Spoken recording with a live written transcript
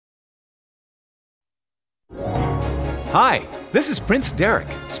Hi, this is Prince Derek,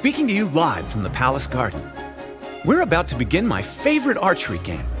 speaking to you live from the Palace Garden. We're about to begin my favorite archery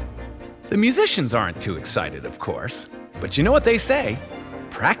game. The musicians aren't too excited, of course, but you know what they say,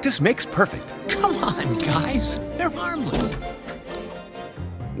 practice makes perfect. Come on, guys, they're harmless.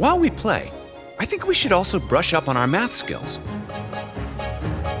 While we play, I think we should also brush up on our math skills.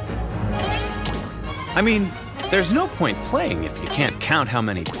 I mean, there's no point playing if you can't count how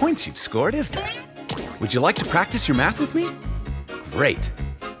many points you've scored, is there? Would you like to practice your math with me? Great.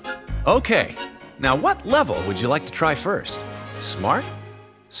 Okay, now what level would you like to try first? Smart?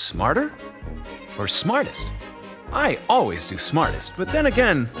 Smarter? Or smartest? I always do smartest, but then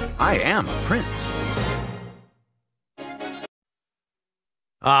again, I am a prince.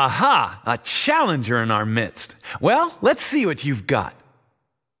 Aha! A challenger in our midst. Well, let's see what you've got.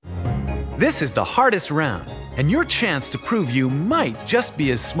 This is the hardest round, and your chance to prove you might just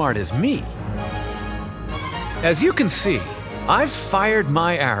be as smart as me. As you can see, I've fired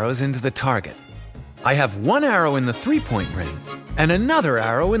my arrows into the target. I have one arrow in the three-point ring and another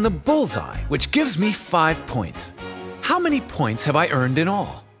arrow in the bullseye, which gives me 5 points. How many points have I earned in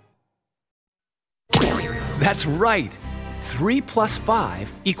all? That's right. 3 plus 5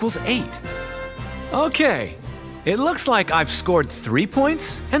 equals 8. Okay, it looks like I've scored 3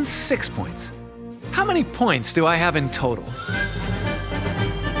 points and 6 points. How many points do I have in total?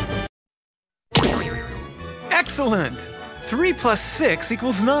 Excellent! 3 plus 6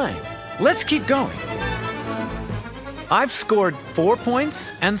 equals 9. Let's keep going. I've scored 4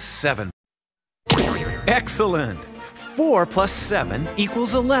 points and 7. Excellent! 4 plus 7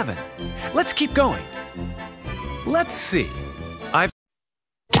 equals 11. Let's keep going. Let's see.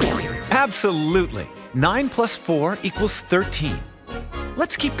 Absolutely! 9 plus 4 equals 13.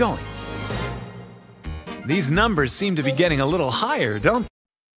 Let's keep going. These numbers seem to be getting a little higher, don't they?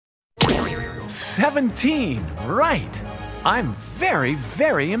 17, right. I'm very,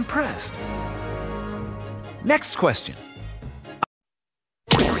 very impressed. Next question.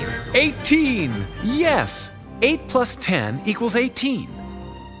 18, yes. 8 plus 10 equals 18.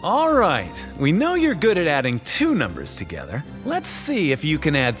 All right, we know you're good at adding 2 numbers together. Let's see if you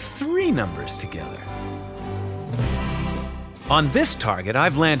can add 3 numbers together. On this target,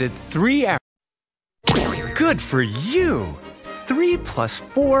 I've landed 3 arrows. Good for you! 3 plus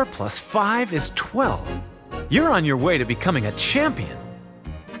 4 plus 5 is 12. You're on your way to becoming a champion.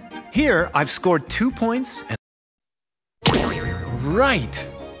 Here, I've scored 2 points and... Right!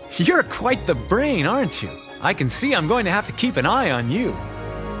 You're quite the brain, aren't you? I can see I'm going to have to keep an eye on you.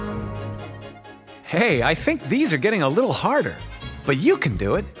 Hey, I think these are getting a little harder, but you can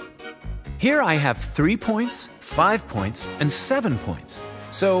do it. Here I have 3 points, 5 points, and 7 points.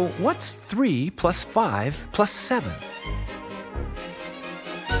 So what's 3 plus 5 plus 7?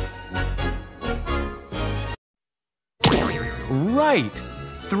 Right!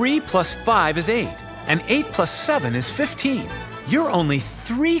 3 plus 5 is 8, and 8 plus 7 is 15. You're only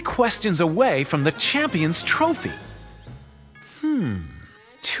 3 questions away from the champion's trophy.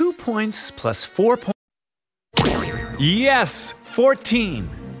 2 points plus 4 points. Yes! 14.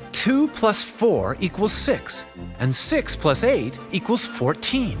 2 plus 4 equals 6, and 6 plus 8 equals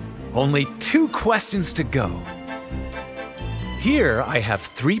 14. Only 2 questions to go. Here I have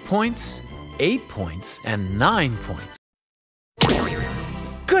 3 points, 8 points, and 9 points.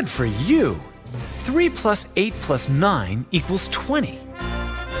 Good for you! 3 plus 8 plus 9 equals 20.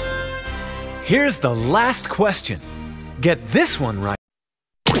 Here's the last question. Get this one right.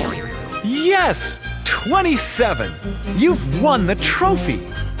 Yes! 27! You've won the trophy!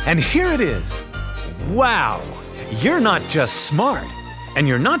 And here it is. Wow! You're not just smart, and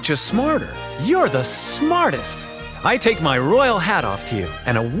you're not just smarter. You're the smartest! I take my royal hat off to you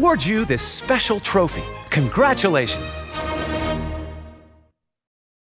and award you this special trophy. Congratulations!